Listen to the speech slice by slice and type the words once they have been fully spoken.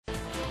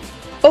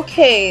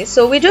Okay,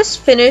 so we just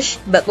finished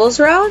Bethel's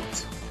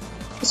route.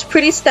 It's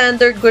pretty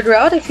standard good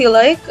route, I feel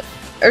like.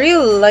 I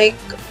really like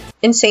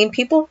insane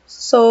people,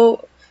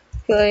 so I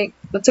feel like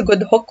that's a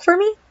good hook for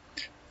me.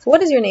 So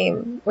what is your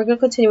name? We're gonna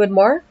continue with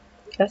more?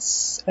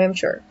 Yes, I am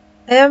sure.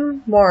 I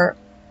am more.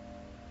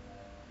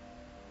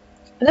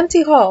 An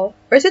empty hall,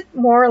 or is it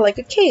more like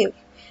a cave?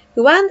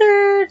 You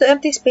wander the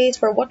empty space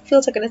for what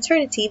feels like an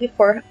eternity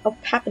before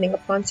happening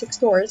upon 6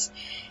 doors.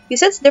 You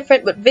sense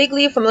different but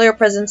vaguely familiar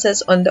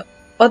presences on the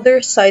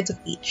other sides of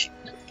each.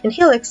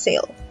 Inhale,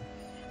 exhale.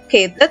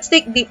 Okay, let's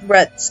take deep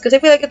breaths, because I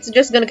feel like it's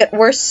just gonna get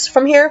worse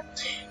from here.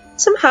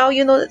 Somehow,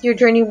 you know that your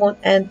journey won't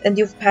end, and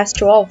you've passed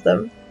through all of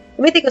them.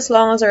 It may take as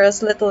long as or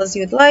as little as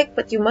you'd like,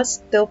 but you must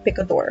still pick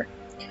a door.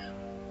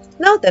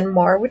 Now then,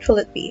 Mar, which will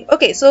it be?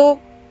 Okay,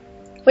 so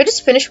we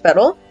just finished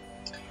Battle,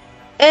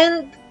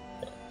 and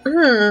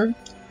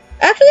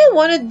actually I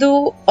want to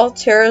do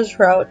Altera's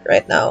route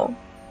right now.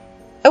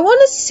 I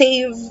want to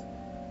save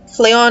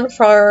Fleon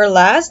for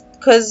last,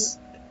 because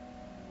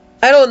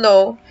I don't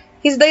know.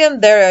 He's the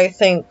Yandere, I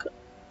think.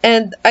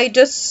 And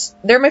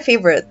they're my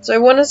favorite. So I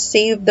want to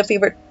save the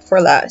favorite for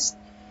last.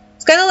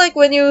 It's kind of like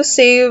when you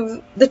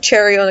save the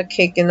cherry on a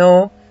cake, you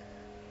know?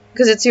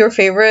 Because it's your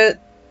favorite.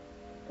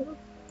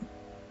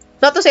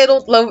 Not to say I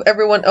don't love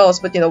everyone else,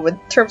 but you know, in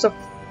terms of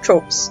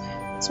tropes.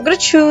 So I'm going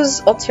to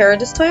choose Altera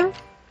this time.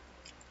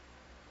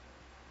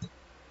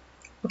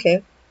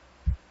 Okay.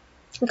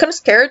 I'm kind of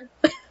scared.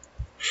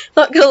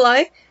 Not gonna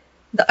lie.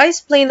 The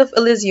ice plane of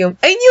Elysium.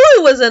 I knew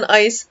it was an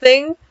ice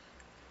thing!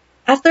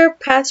 After I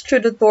passed through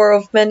the door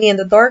of many in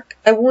the dark,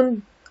 I'd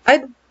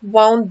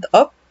wound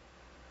up.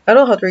 I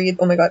don't know how to read.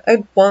 Oh my god.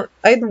 I'd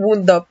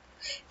wound up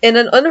in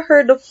an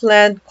unheard of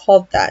land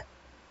called that.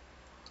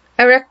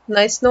 I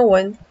recognized no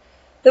one.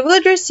 The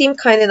villagers seemed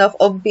kind enough,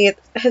 albeit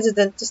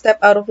hesitant, to step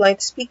out of line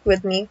to speak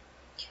with me.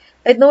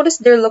 I'd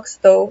noticed their looks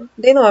though.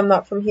 They know I'm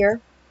not from here.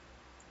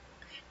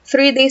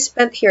 3 days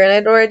spent here, and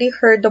I'd already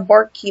heard the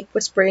barkeep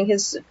whispering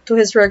to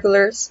his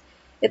regulars.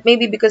 It may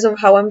be because of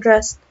how I'm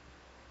dressed.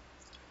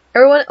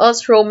 Everyone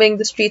else roaming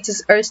the streets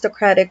is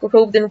aristocratic,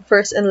 robed in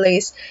furs and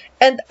lace,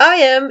 and I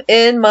am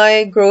in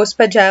my gross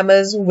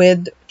pajamas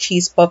with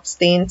cheese puff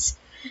stains.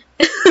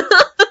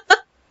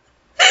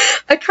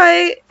 I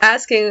try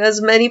asking as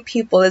many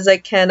people as I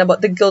can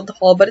about the guild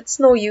hall, but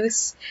it's no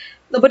use.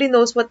 Nobody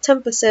knows what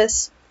Tempus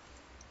is.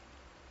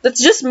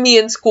 That's just me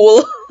in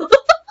school.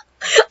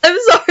 I'm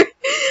sorry.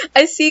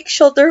 I seek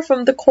shelter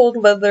from the cold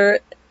weather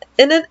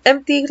in an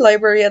empty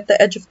library at the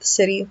edge of the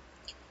city.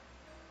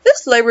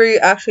 This library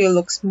actually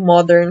looks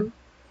modern.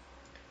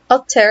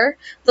 Altair,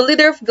 the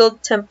leader of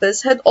Guild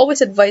Tempus, had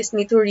always advised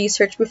me to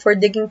research before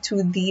digging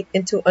too deep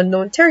into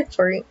unknown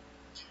territory.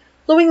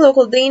 Knowing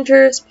local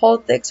dangers,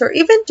 politics, or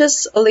even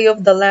just a lay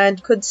of the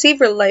land could save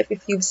your life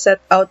if you've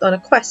set out on a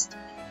quest.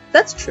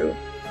 That's true.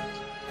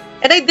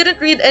 And I didn't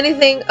read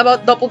anything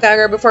about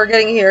Doppelganger before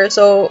getting here,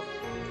 so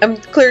I'm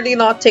clearly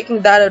not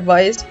taking that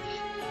advice.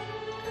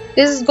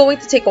 This is going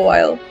to take a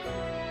while.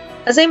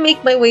 As I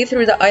make my way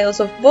through the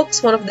aisles of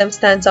books, one of them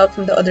stands out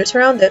from the others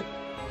around it.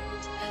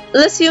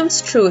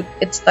 Elysium's Truth,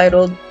 it's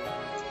titled.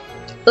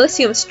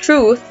 Elysium's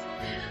Truth?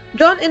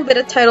 Drawn in by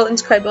the title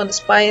inscribed on the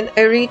spine,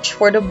 I reach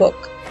for the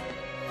book.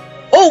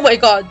 Oh my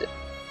god!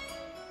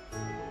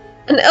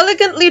 An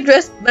elegantly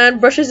dressed man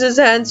brushes his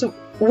hands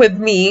with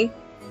me.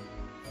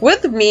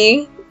 With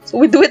me? So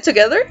we do it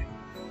together?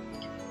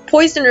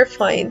 Poised and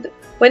refined.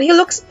 When he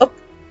looks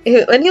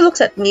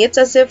at me, it's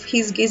as if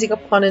he's gazing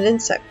upon an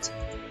insect.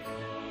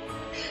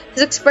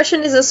 His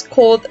expression is as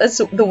cold as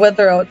the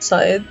weather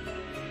outside.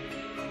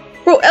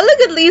 Bro,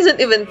 elegantly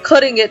isn't even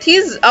cutting it.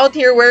 He's out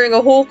here wearing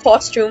a whole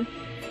costume.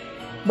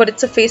 But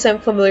it's a face I'm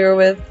familiar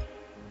with.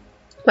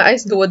 My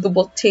eyes do a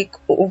double take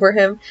over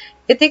him.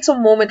 It takes a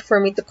moment for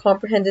me to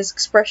comprehend his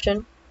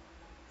expression.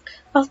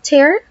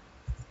 Altair?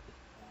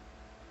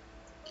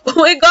 Oh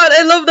my god,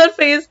 I love that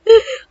face.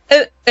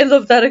 I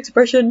love that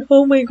expression.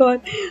 Oh my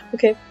god.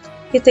 Okay.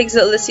 He takes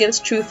the Elysium's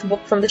Truth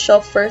book from the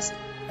shelf first.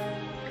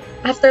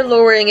 After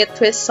lowering it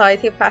to his side,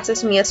 he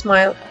passes me a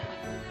smile.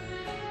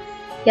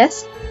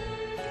 Yes?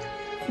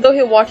 Though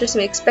he watches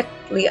me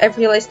expectantly, I've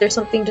realized there's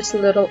something just a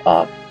little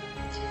off.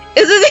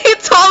 Isn't he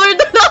taller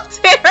than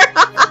Altair?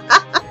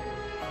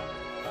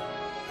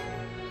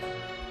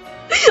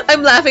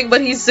 I'm laughing,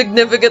 but he's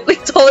significantly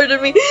taller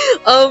than me.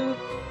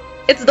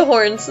 It's the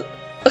horns.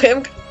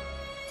 Okay,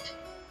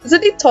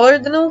 Isn't he taller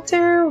than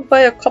Altair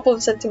by a couple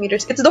of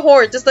centimeters? It's the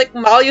horns, just like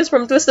Malleus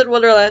from Twisted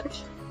Wonderland.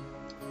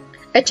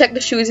 I check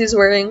the shoes he's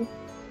wearing.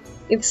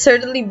 He'd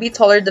certainly be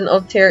taller than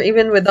Altair,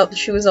 even without the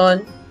shoes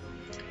on.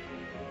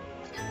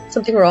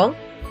 Something wrong?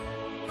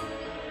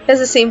 He has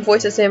the same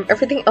voice as him.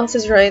 Everything else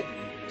is right.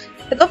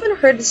 I'd often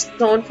heard this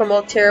tone from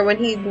Altair when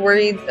he'd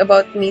worried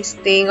about me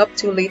staying up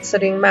too late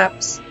studying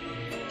maps.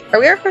 Are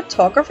we a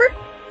cartographer?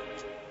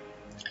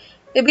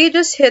 Maybe you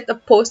just hit a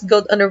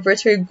post-guild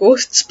anniversary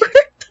ghost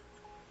spurt?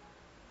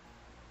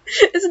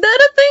 Is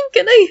that a thing?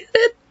 Can I hit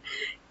it?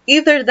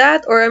 Either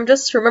that or I'm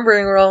just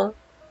remembering wrong.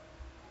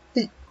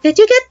 Did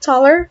you get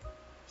taller?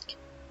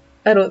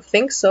 I don't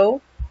think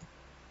so.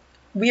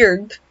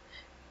 Weird.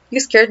 You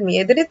scared me.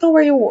 I didn't know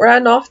where you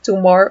ran off to,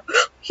 Mar.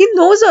 He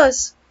knows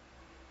us!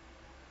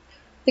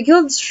 The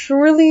guild's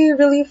really,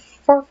 really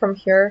far from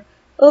here.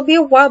 It'll be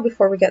a while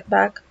before we get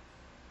back.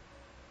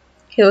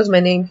 He knows my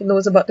name. He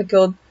knows about the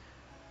guild.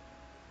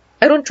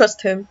 I don't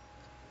trust him.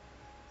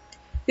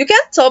 You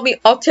can't tell me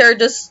Altare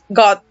just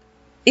got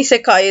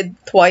isekai'd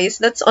twice.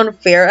 That's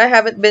unfair. I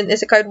haven't been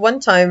isekai'd one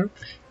time.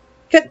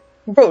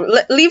 Bro,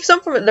 leave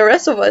some for the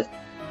rest of us.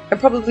 I'm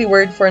probably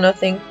worried for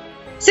nothing.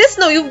 Sis,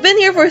 no, you've been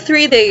here for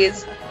 3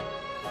 days.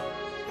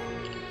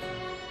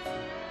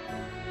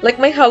 Like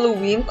my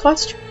Halloween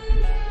costume?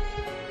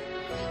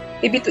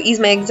 Maybe to ease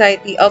my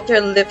anxiety,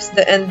 Altare lifts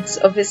the ends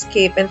of his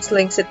cape and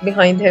slings it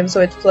behind him so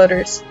it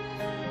flutters.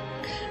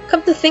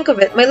 Come to think of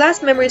it, my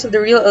last memories of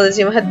the real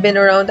Elysium had been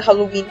around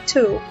Halloween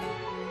too.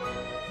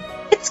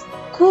 It's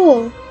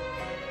cool.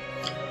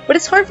 But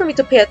it's hard for me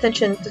to pay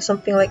attention to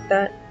something like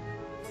that.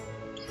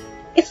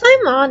 If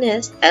I'm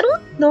honest, I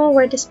don't know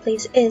where this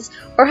place is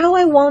or how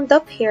I wound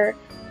up here.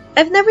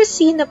 I've never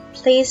seen a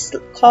place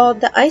called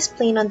the Ice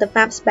Plane on the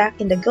maps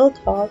back in the guild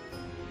hall.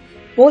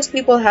 Most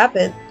people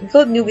haven't.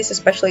 Guild newbies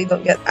especially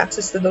don't get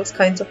access to those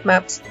kinds of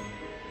maps.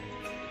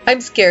 I'm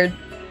scared.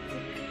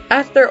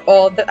 After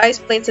all, the Ice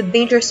Plane's a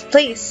dangerous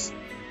place.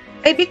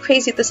 I'd be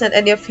crazy to send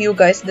any of you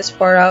guys this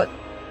far out.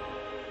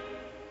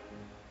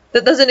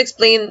 That doesn't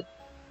explain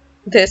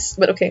this,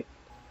 but okay.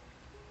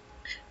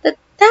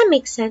 That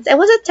makes sense. I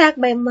was attacked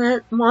by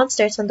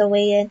monsters on the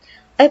way in.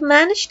 I've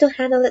managed to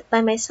handle it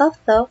by myself,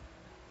 though.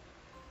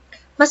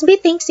 Must be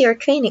thanks to your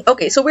training.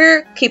 Okay, so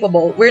we're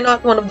capable. We're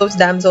not one of those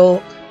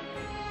damsel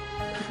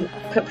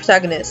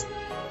protagonists.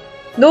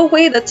 No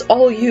way, that's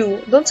all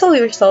you. Don't sell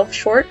yourself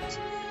short.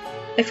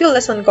 I feel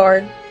less on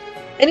guard.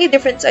 Any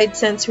difference I'd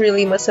sense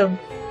really must have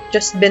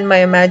just been my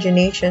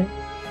imagination.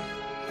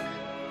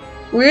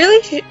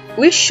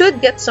 We should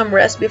get some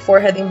rest before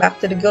heading back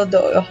to the guild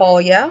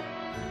hall, yeah?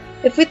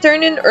 If we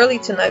turn in early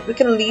tonight, we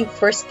can leave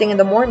first thing in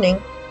the morning.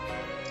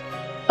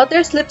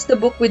 Altare slips the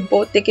book we'd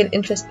both taken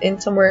interest in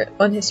somewhere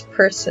on his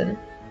person.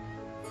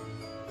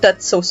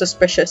 That's so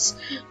suspicious.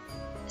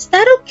 Is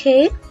that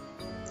okay?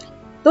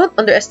 Don't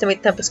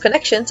underestimate Tempus'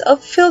 connections. I'll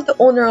fill the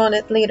owner on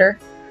it later.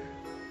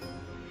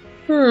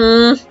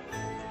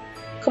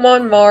 Come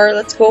on, Mar.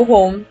 Let's go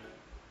home.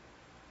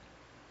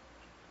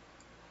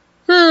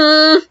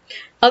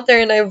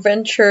 Altare and I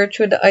venture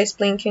through the Ice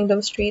Plane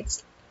Kingdom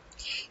streets.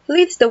 He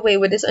leads the way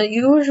with his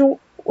unusual...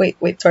 He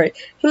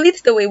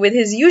leads the way with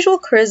his usual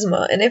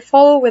charisma, and I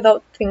follow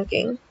without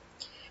thinking.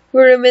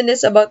 We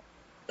reminisce about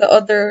the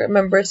other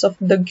members of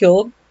the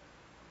guild.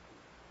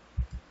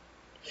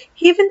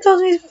 He even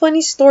tells me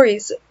funny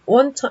stories,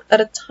 one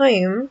at a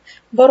time,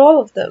 about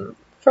all of them,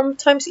 from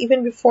times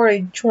even before I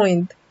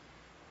joined.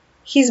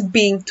 He's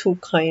being too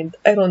kind.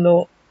 I don't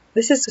know.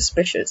 This is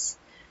suspicious.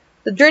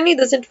 The journey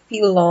doesn't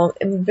feel long,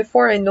 and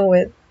before I know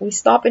it, we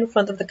stop in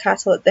front of the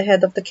castle at the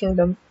head of the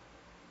kingdom.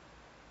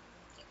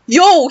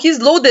 Yo, he's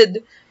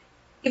loaded!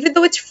 Even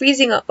though it's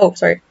freezing out... Oh,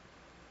 sorry.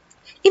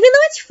 Even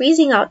though it's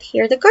freezing out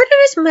here, the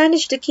gardeners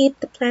managed to keep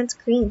the plants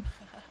green.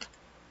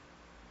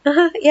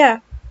 Yeah.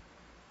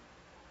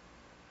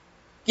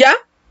 Yeah?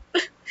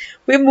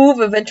 We move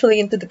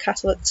eventually into the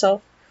castle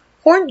itself.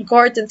 Horned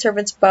guards and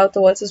servants bow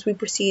to us as we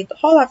proceed,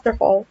 hall after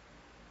hall.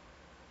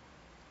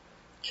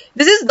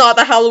 This is not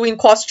a Halloween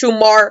costume,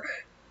 Mar.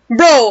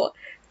 Bro,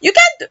 you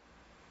can't...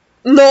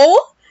 No?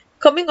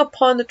 Coming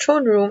upon the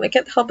throne room, I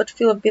can't help but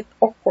feel a bit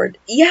awkward.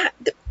 Yeah.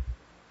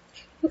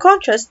 In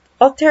contrast,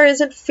 Altare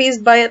isn't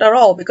fazed by it at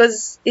all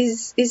because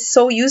he's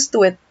so used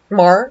to it,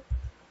 Mar.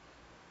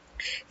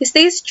 He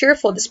stays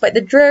cheerful despite the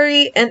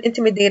dreary and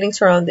intimidating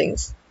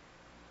surroundings.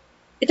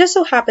 It just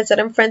so happens that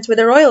I'm friends with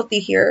the royalty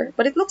here,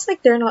 but it looks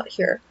like they're not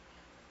here.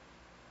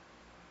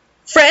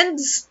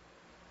 Friends?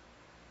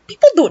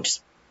 People don't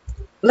just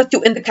let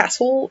you in the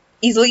castle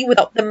easily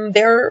without them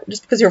there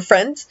just because you're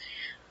friends.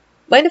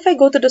 Mind if I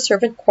go to the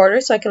servant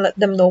quarters so I can let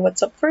them know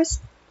what's up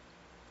first?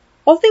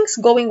 All things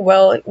going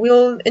well,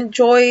 we'll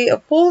enjoy a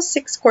full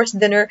 6-course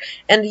dinner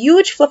and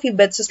huge fluffy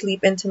beds to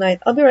sleep in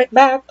tonight. I'll be right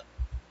back.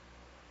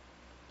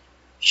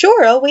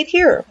 Sure, I'll wait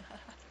here.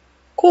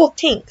 Cool,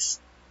 thanks.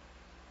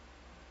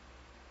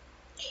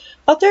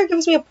 Altare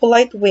gives me a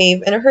polite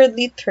wave and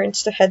hurriedly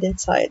turns to head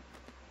inside.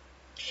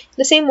 In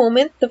the same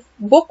moment, the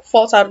book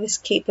falls out of his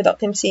cape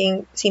without him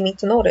seeming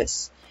to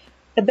notice.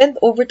 I bend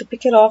over to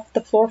pick it off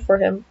the floor for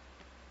him.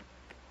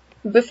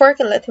 Before I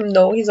can let him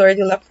know, he's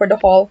already left for the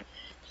hall.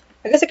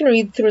 I guess I can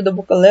read through the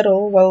book a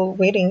little while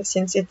waiting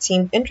since it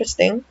seemed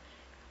interesting.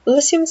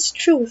 Elysium's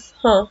Truth,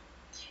 huh?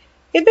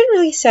 He'd been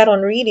really set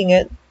on reading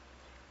it.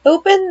 I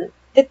opened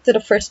it to the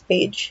first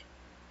page.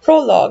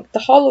 Prologue, the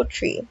Hollow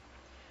Tree.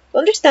 To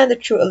understand the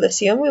true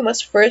Elysium, we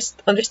must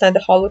first understand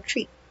the Hollow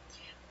Tree.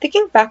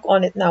 Thinking back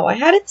on it now, I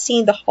hadn't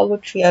seen the Hollow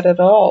Tree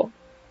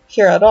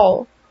here at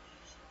all.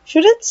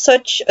 Shouldn't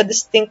such a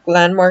distinct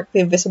landmark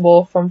be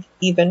visible from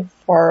even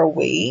far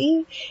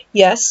away?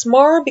 Yes,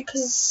 Mar,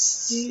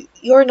 because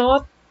you're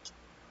not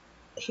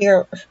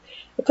here.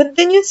 I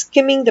continued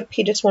skimming the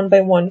pages one by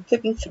one,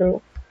 flipping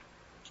through.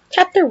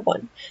 Chapter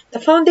 1.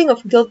 The Founding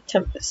of Guild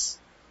Tempus.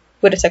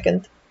 Wait a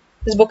second.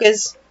 This book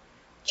is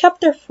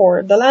Chapter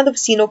 4, The Land of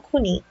Sino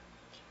Kuni.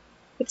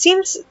 It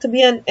seems to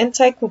be an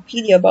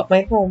encyclopedia about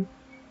my home.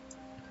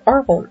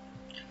 Our home.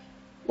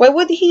 Why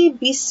would he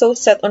be so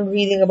set on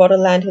reading about a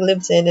land he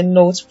lives in and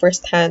knows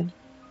firsthand?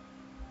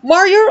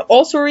 Mar, you're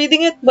also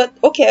reading it, but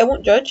okay, I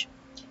won't judge.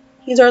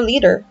 He's our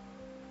leader.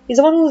 He's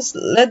the one who's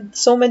led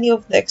so many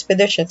of the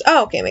expeditions.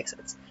 Ah, okay, makes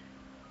sense.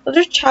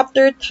 Another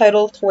chapter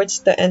title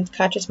towards the end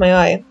catches my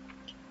eye.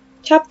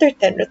 Chapter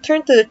 10,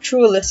 Return to the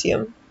True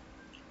Elysium.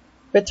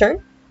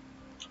 Return?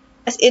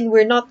 As in,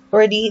 we're not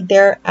already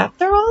there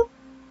after all?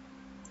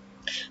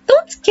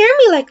 Don't scare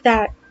me like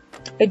that!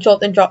 I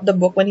jolt and drop the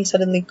book when he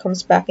suddenly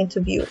comes back into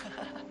view.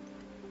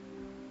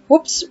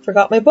 Whoops,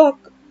 forgot my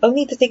book. I'll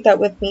need to take that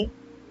with me.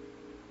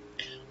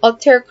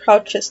 Altair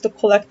crouches to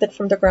collect it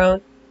from the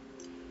ground.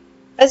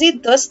 As he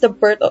does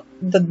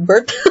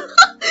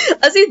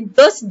as he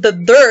does the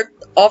dirt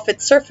off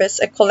its surface,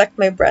 I collect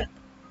my breath.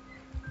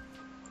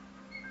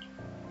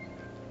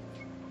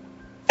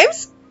 I'm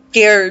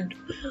scared.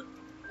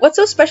 What's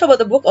so special about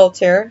the book,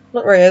 Altair?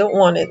 Don't worry, I don't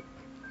want it.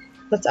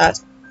 Let's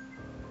ask.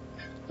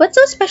 What's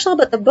so special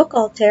about the book,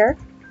 Altair? ...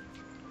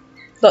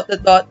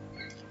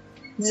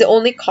 It's the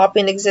only copy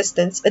in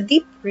existence, a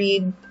deep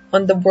read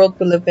on the world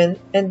we live in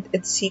and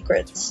its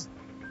secrets.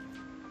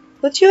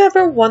 Don't you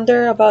ever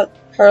wonder about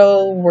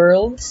parallel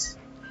worlds?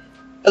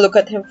 I look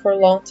at him for a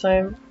long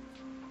time.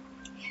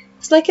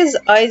 It's like his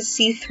eyes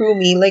see through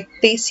me, like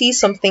they see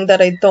something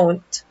that I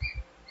don't.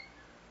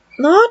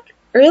 Not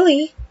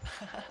really.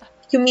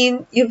 You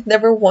mean you've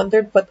never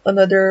wondered what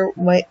another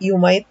you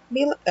might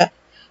be like?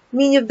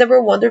 You've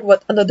never wondered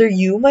what another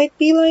you might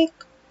be like?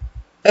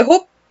 I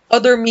hope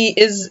other me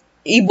is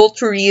able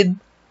to read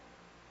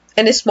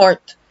and is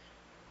smart.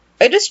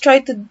 I just try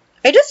to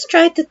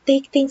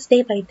take things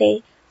day by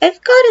day.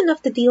 I've got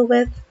enough to deal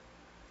with.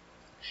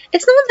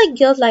 It's not like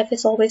guild life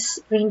is always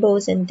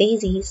rainbows and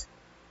daisies.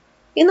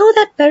 You know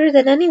that better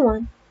than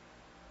anyone.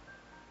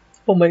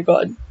 Oh my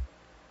god.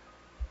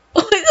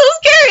 Oh, it's so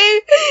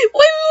scary!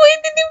 Why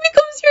did you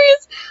become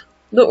serious?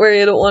 Don't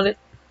worry, I don't want it.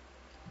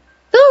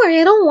 Don't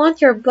worry, I don't want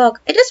your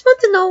book. I just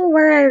want to know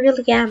where I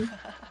really am.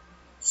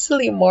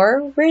 Silly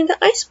Mar, we're in the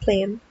ice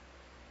plane.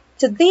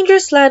 It's a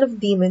dangerous land of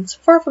demons,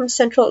 far from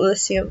Central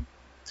Elysium.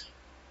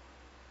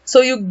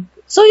 So you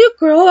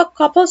grow a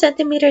couple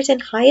centimeters in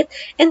height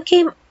and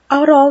came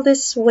out all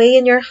this way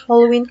in your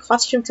Halloween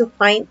costume to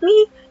find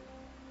me?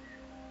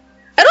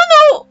 I don't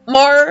know,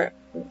 Mar.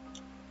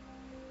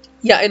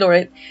 Yeah, I know,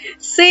 right?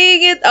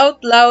 Saying it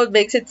out loud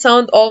makes it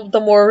sound all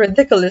the more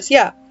ridiculous.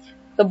 Yeah,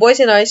 the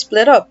boys and I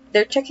split up.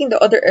 They're checking the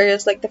other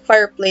areas like the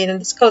fire plane and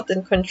the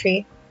skeleton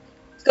country.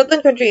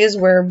 Skeleton country is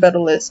where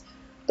Battle is.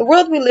 The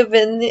world we live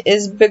in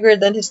is bigger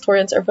than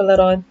historians ever let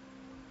on.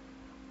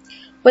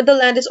 When the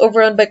land is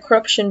overrun by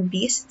corruption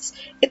beasts,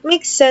 it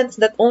makes sense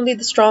that only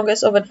the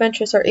strongest of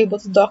adventurers are able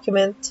to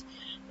document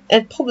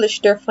and publish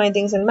their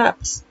findings and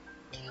maps.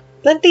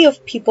 Plenty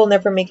of people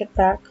never make it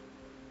back.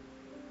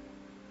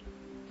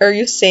 Are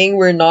you saying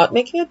we're not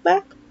making it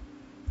back?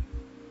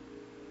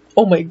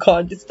 Oh my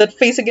god, it's that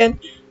face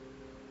again.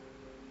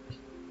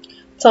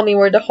 Tell me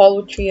where the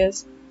hollow tree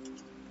is.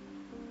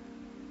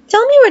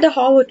 Tell me where the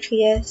hollow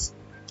tree is.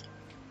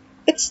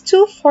 It's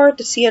too far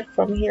to see it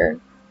from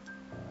here.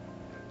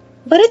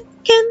 But it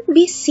can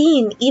be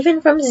seen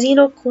even from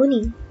Xeno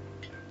Kuni.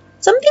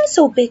 Something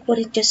so big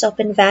wouldn't just up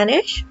and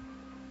vanish.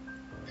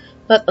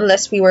 Not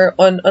unless we were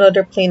on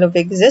another plane of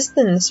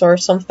existence or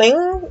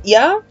something,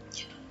 yeah?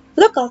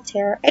 Look,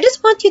 Altair, I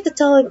just want you to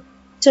tell it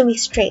to me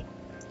straight.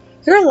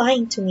 You're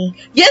lying to me.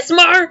 Yes,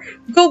 Mar!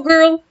 Go,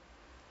 girl!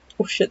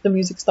 Oh shit, the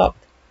music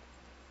stopped.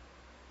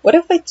 What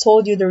if I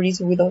told you the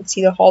reason we don't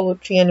see the hollow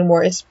tree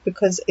anymore is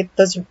because it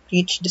doesn't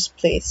reach this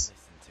place?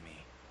 Listen to me.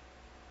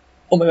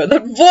 Oh my god,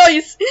 that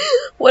voice!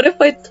 What if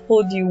I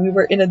told you we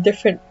were in a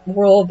different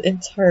world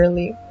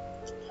entirely?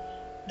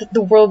 That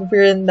the world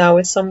we're in now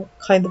is some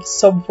kind of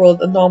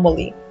sub-world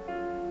anomaly.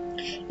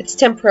 It's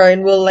temporary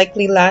and will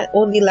likely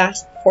only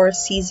last for a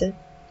season.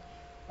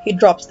 He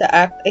drops the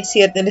act. I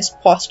see it in his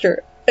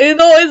posture. You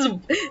know,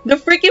 the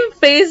freaking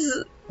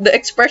face, the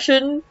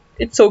expression,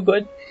 it's so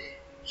good.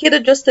 He had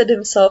adjusted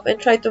himself and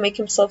tried to make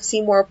himself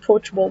seem more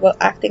approachable while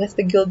acting as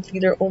the guild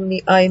leader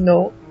only I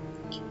know.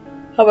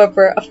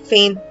 However, a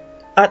faint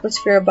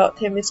atmosphere about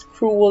him, his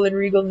cruel and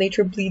regal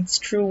nature bleeds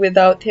through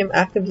without him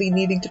actively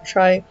needing to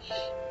try.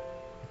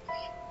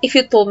 If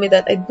you told me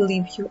that, I'd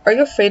believe you. Are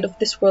you afraid of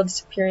this world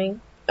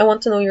disappearing? I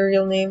want to know your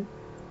real name.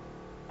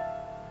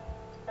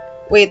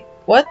 Wait,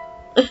 what?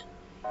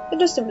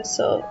 Just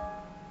himself.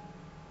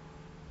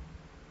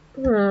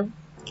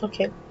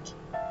 Okay.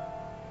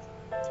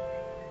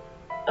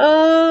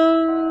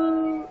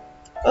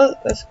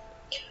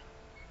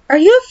 Are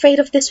you afraid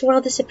of this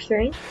world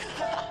disappearing?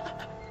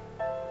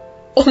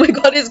 Oh my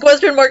god, his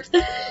question marks!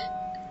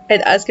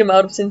 I'd ask him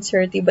out of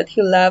sincerity, but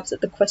he laughs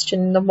at the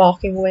question in a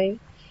mocking way.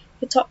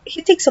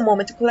 He takes a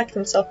moment to collect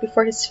himself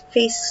before his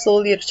face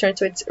slowly returns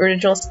to its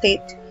original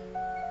state.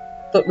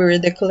 Don't be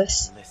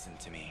ridiculous. Listen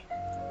to me.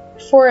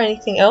 Before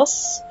anything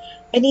else,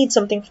 I need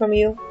something from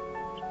you.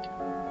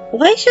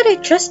 Why should I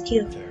trust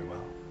you? Very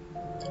well.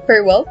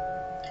 Very well.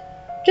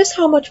 Just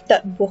how much of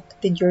that book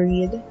did you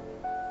read?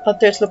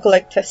 Altare's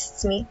lookalike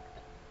tests me.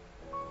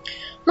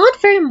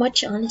 Not very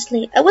much,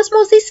 honestly. I was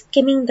mostly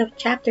skimming the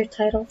chapter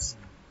titles.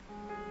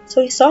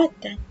 So you saw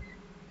it then?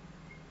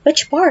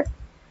 Which part?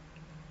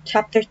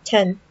 Chapter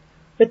 10.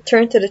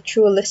 Return to the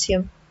True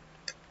Elysium.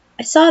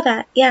 I saw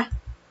that, yeah.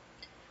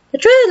 The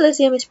True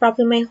Elysium is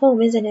probably my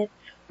home, isn't it?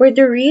 Where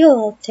the real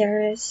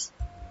Altare is.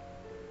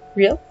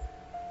 Real?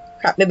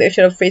 Crap, maybe I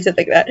should have phrased it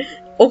like that.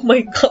 Oh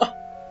my god.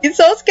 It's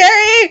so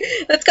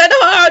scary! That's kinda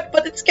hard,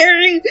 but it's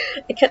scary!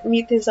 I can't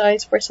meet his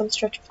eyes for some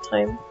stretch of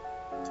time.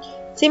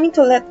 Seeming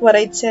to let what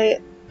I'd say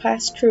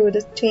pass through,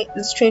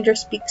 the stranger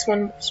speaks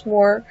once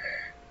more.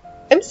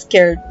 I'm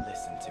scared.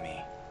 Listen to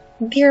me.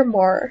 Dear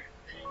Mar,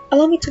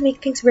 allow me to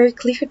make things very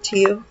clear to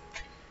you.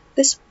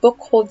 This book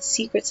holds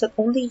secrets that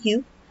only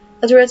you,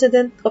 as a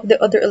resident of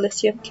the other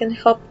Elysium, can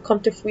help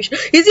come to fruition.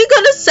 Is he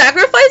gonna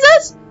sacrifice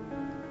us?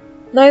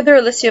 Neither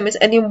Elysium is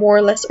any more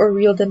or less or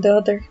real than the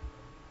other.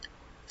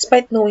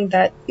 Despite knowing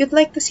that, you'd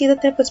like to see the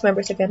Tempus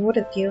members again,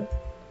 wouldn't you?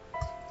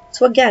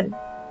 So again,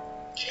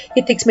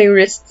 he takes my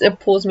wrist and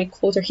pulls me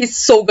closer. He's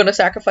so gonna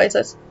sacrifice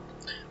us.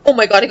 Oh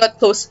my god, he got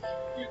close.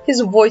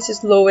 His voice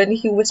is low and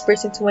he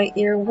whispers into my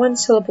ear, one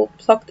syllable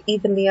plucked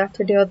evenly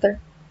after the other.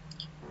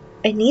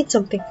 I need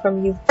something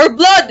from you. Our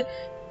blood!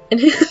 In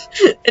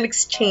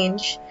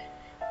exchange,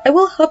 I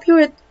will help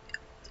you.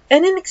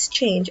 And in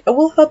exchange, I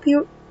will help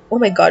you. Oh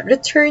my god,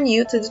 return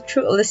you to the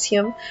True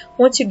Elysium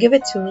once you give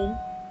it to me.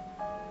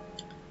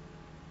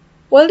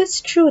 While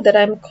it's true that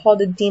I'm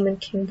called a Demon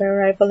King by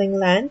rivaling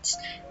lands,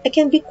 I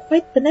can be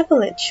quite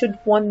benevolent should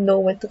one know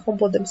when to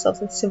humble themselves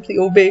and simply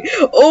obey.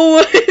 Oh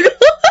my god!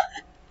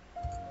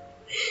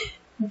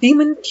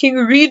 Demon King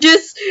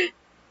Regis!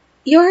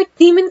 You're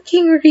Demon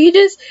King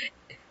Regis?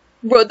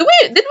 Bro, did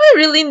we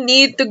really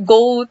need to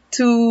go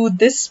to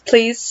this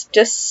place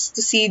just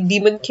to see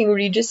Demon King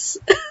Regis?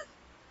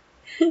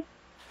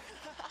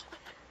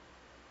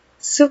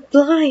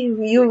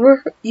 Sublime,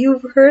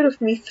 you've heard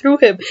of me through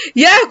him.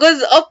 Yeah,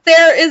 because up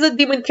there is a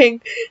Demon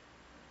King.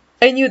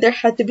 I knew there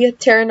had to be a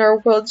tear in our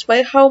worlds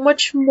by how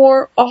much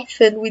more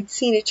often we'd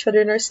seen each other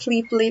in our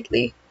sleep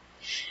lately.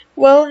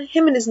 Well,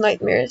 him and his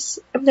nightmares.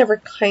 I'm never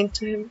kind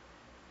to him.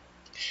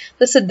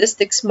 The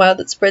sadistic smile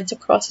that spreads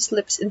across his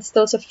lips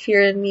instills a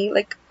fear in me,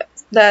 like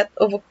that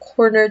of a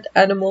cornered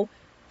animal.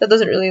 That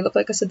doesn't really look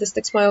like a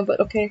sadistic smile, but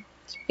okay.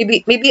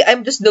 Maybe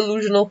I'm just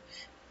delusional.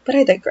 But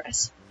I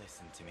digress.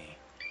 Listen to me.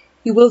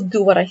 You will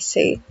do what I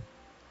say.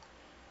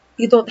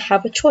 You don't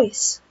have a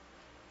choice.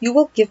 You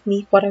will give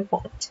me what I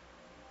want.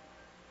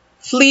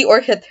 Flee or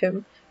hit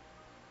him.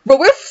 Bro,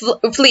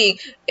 we're fleeing.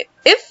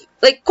 If,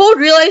 like, Code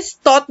Realize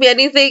taught me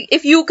anything,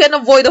 if you can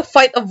avoid a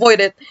fight, avoid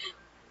it.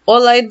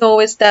 All I know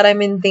is that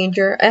I'm in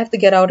danger. I have to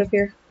get out of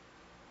here.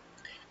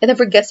 I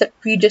never guessed that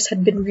Regis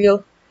had been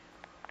real.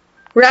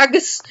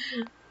 Regis!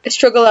 I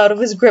struggle out of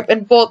his grip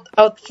and bolt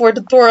out for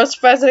the door as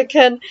fast as I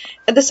can,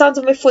 and the sounds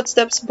of my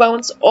footsteps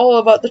bounce all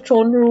about the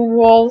throne room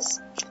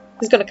walls.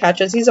 He's gonna catch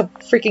us. He's a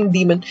freaking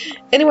demon.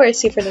 Anywhere is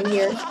safer than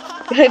here.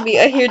 Behind me,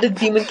 I hear the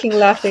Demon King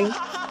laughing.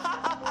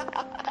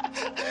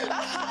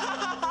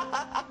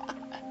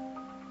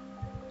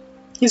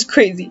 He's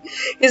crazy.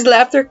 His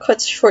laughter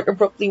cuts short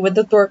abruptly when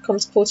the door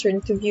comes closer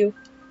into view.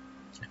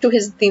 To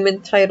his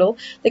demon title,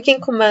 the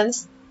king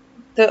commands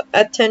the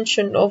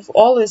attention of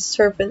all his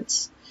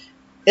servants.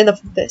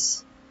 Enough of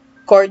this.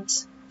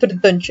 Guards, to the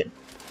dungeon.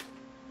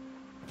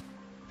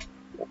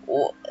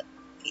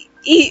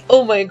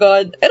 Oh my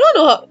god. I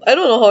don't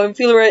know how I'm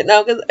feeling right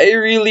now because I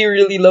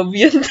really love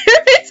Yandere.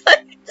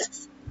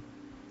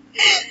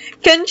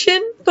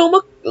 Kenshin,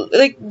 Toma,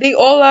 like they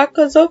all lock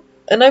us up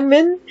and I'm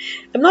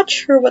not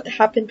sure what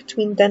happened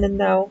between then and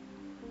now.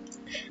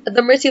 At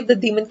the mercy of the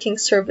Demon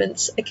King's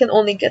servants, I can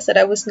only guess that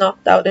I was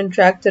knocked out and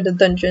dragged to the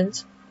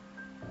dungeons.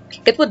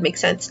 It would make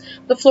sense.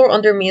 The floor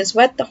under me is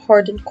wet,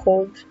 hard, and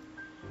cold.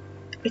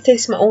 I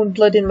taste my own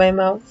blood in my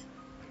mouth.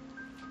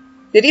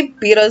 Did he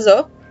beat us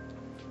up?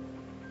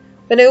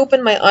 When I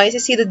open my eyes, I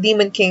see the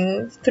Demon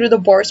King through the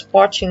bars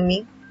watching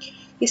me.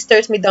 He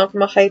stares me down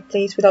from a high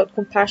place without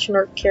compassion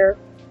or care.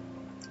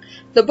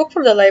 The book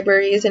from the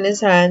library is in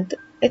his hand.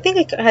 I think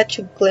I catch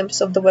a glimpse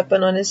of the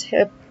weapon on his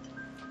hip.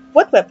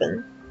 What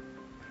weapon?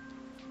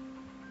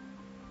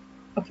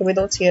 Okay, we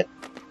don't see it.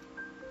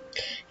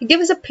 He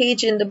gives a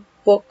page in the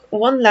book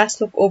one last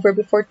look over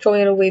before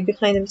throwing it away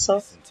behind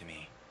himself. Listen to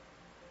me.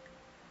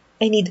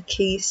 I need the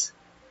case.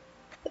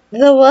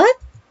 The what?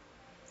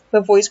 My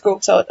voice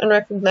croaks out,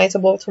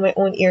 unrecognizable to my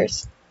own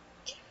ears.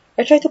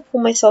 I try to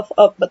pull myself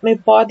up, but my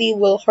body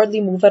will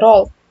hardly move at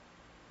all.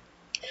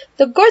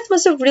 The guards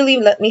must have really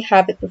let me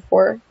have it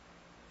before. ...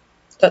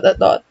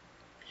 The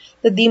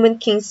Demon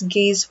King's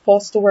gaze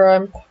falls to where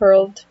I'm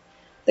curled.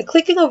 The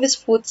clicking of his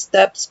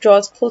footsteps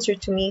draws closer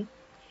to me.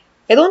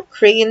 I don't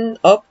crane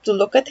up to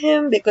look at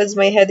him because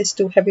my head is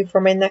too heavy for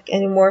my neck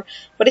anymore,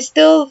 but I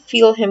still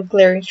feel him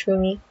glaring through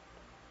me.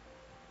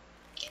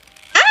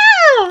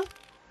 Ah!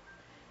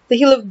 The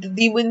heel of the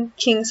Demon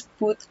King's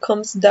boot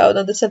comes down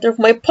on the center of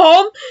my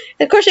palm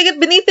and crushing it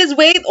beneath his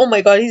weight. Oh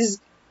my god, he's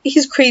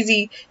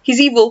crazy.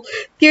 He's evil.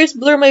 Tears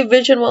blur my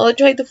vision while I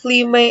try to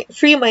free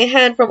my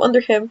hand from under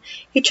him.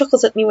 He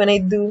chuckles at me when I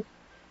do.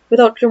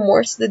 Without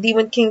remorse, the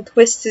Demon King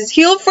twists his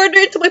heel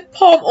further into my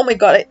palm. Oh my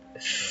god,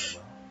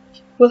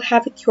 we'll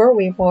have it your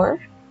way,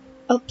 Mar.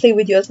 I'll play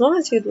with you as long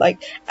as you'd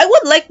like. I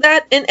would like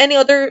that in any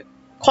other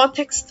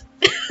context.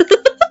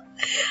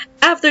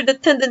 After the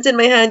tendons in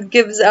my hand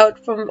gives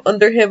out from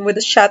under him with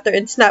a shatter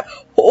and snap.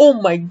 Oh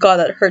my god,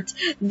 that hurts.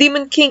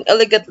 Demon King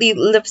elegantly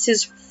lifts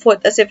his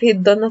foot as if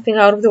he'd done nothing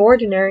out of the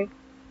ordinary.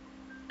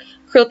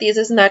 Cruelty is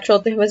as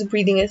natural to him as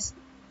breathing is.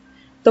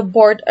 The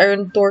barred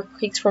iron door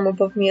creaks from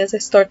above me as I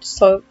start to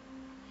sob.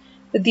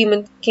 The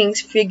Demon King's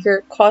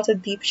figure casts a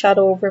deep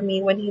shadow over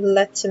me when he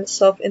lets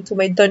himself into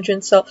my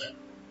dungeon cell.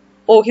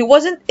 Oh, he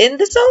wasn't in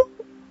the cell?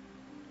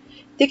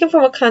 Taken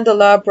from a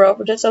candelabra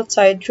just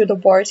outside through the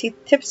bars, he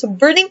tips a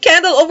burning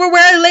candle over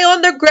where I lay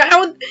on the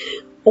ground.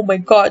 Oh my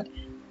god.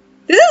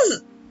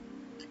 This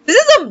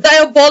is a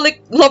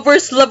Diabolik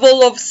Lovers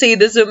level of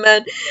sadism,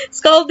 man.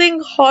 Scalding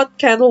hot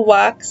candle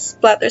wax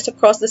splatters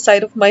across the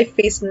side of my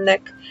face and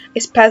neck. I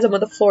spasm on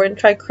the floor and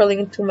try curling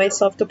into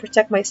myself to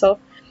protect myself.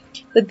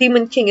 The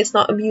Demon King is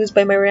not amused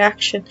by my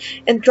reaction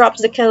and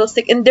drops the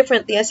candlestick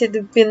indifferently as it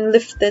had been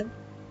lifted.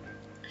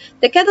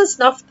 The candle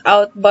snuffed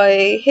out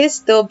by his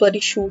still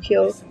bloody shoe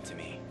heel. Listen to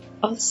me.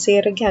 I'll say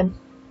it again.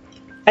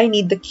 I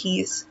need the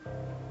keys.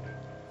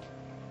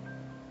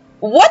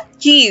 What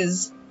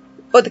keys?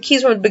 Oh, the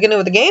keys from the beginning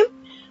of the game?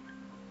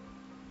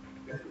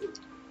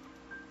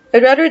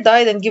 I'd rather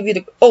die than give you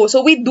the... Oh,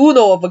 so we do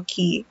know of a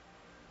key.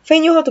 If I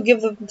knew how to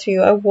give them to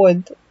you, I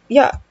would.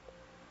 Yeah.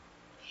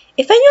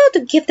 If I knew how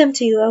to give them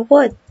to you, I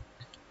would.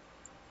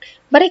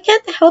 But I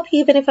can't help you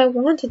even if I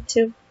wanted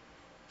to.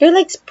 They're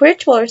like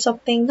spiritual or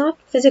something, not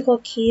physical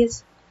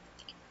keys.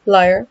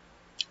 Liar.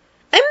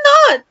 I'm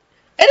not!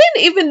 I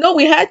didn't even know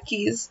we had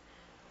keys.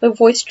 My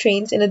voice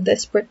strains in a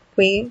desperate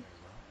way.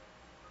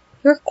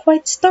 You're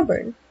quite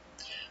stubborn.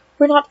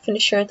 We're not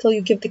finished here until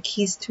you give the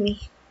keys to me.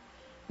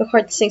 My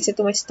heart sinks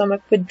into my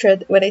stomach with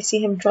dread when I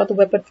see him draw the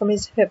weapon from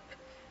his hip.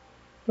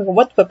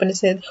 What weapon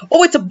is it?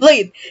 Oh, it's a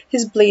blade!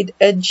 His blade's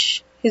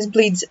edge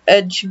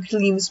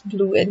gleams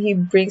blue and he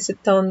brings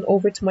it down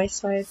over to my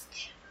side.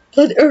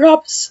 Blood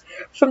erupts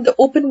from the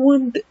open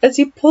wound as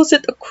he pulls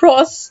it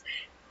across.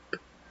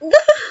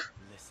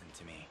 Listen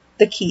to me.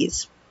 The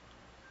keys.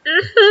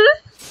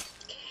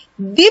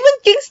 Demon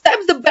King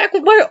stabs the back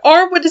of my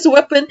arm with his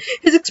weapon,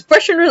 his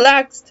expression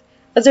relaxed.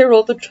 As I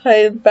roll to try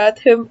and bat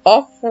him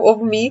off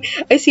of me,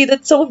 I see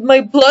that some of my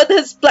blood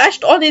has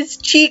splashed on his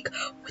cheek.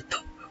 What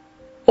the...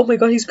 Oh my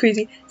god, he's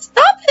crazy.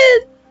 Stop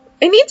it!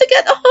 I need to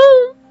get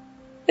home!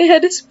 My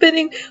head is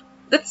spinning.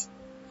 That's...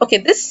 Okay,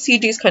 this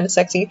CG is kind of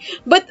sexy,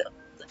 but...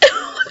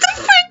 What the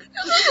frick?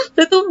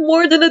 Little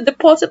more than a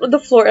deposit on the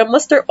floor. I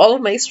muster all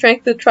of my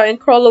strength to try and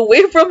crawl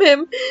away from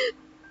him.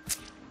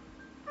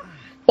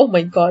 Oh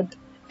my god.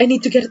 I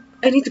need to get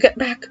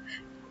back.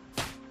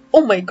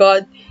 Oh my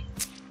god.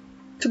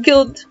 To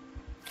Guild.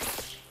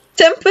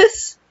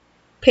 Tempus.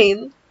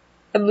 Pain.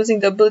 I'm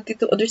losing the ability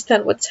to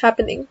understand what's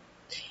happening.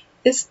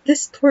 Is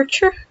this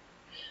torture?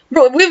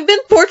 Bro, we've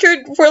been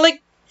tortured for like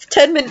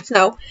 10 minutes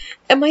now.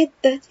 Am I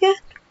dead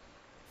yet?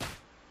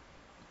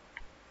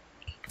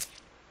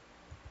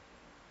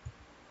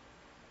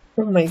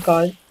 Oh my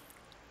god.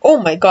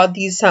 Oh my god,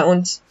 these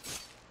sounds.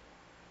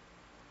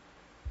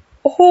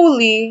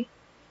 Holy. ...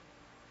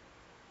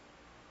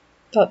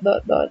 Did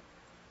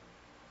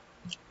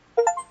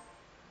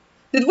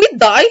we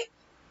die?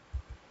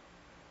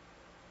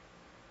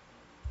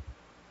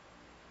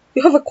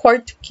 You have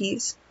acquired 2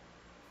 keys.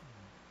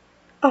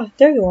 Ah,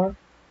 there you are.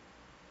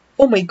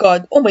 Oh my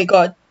god, oh my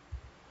god.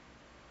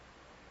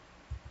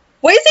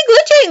 Why is it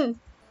glitching?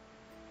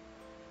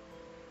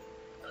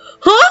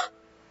 Huh?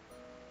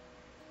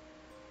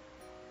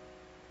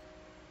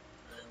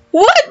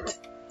 What?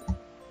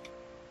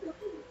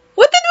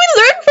 What did we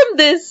learn from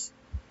this?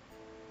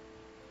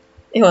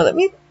 Hang on, let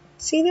me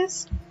see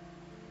this.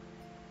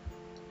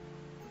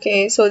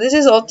 Okay, so this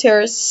is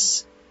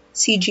Altare's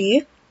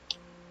CG.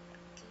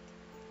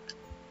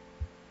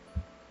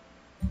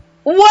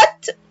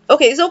 What?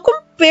 Okay, so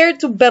compared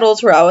to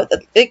Bettel's route,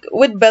 like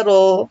with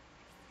Bettel,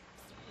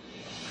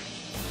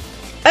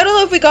 I don't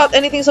know if we got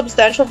anything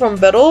substantial from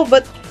Bettel,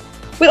 but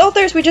with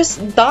Altare's we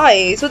just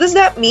die. So does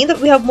that mean that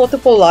we have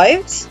multiple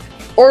lives?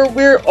 Or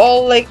we're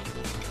all like...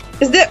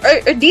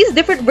 Are these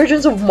different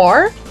versions of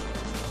Mar?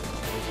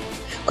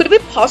 Could it be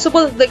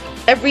possible that like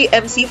every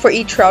MC for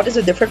each route is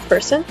a different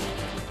person?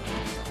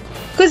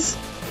 Because...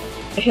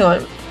 Hang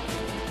on.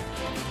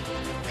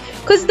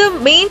 Because the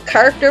main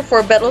character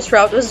for Bettel's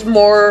route was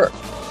more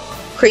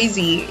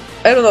crazy.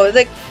 I don't know,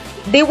 like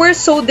they were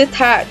so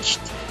detached.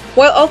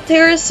 While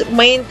Altare's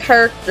main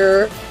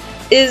character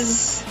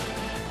is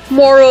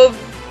more of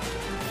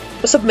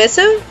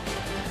submissive.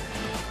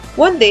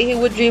 One day he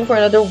would dream for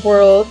another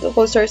world.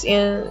 Co-stars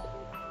in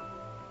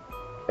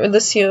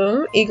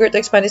Elysium, eager to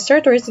expand his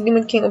territories. The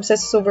Demon King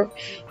obsesses over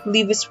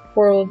leave his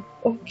world.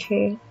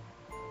 Okay.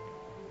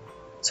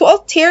 So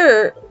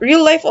Altair,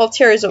 real life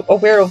Altair is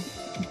aware of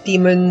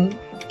Demon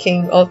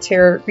King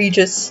Altair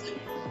Regis.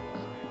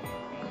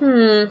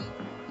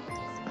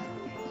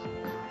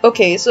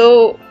 Okay,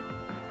 so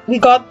we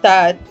got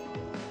that.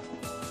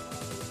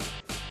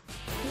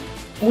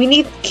 We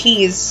need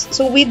keys.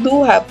 So we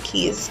do have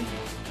keys.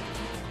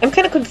 I'm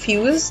kind of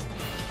confused.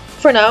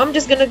 For now, I'm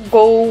just gonna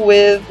go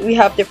with we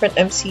have different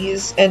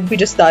MCs and we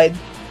just died.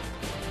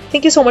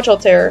 Thank you so much,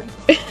 Altair.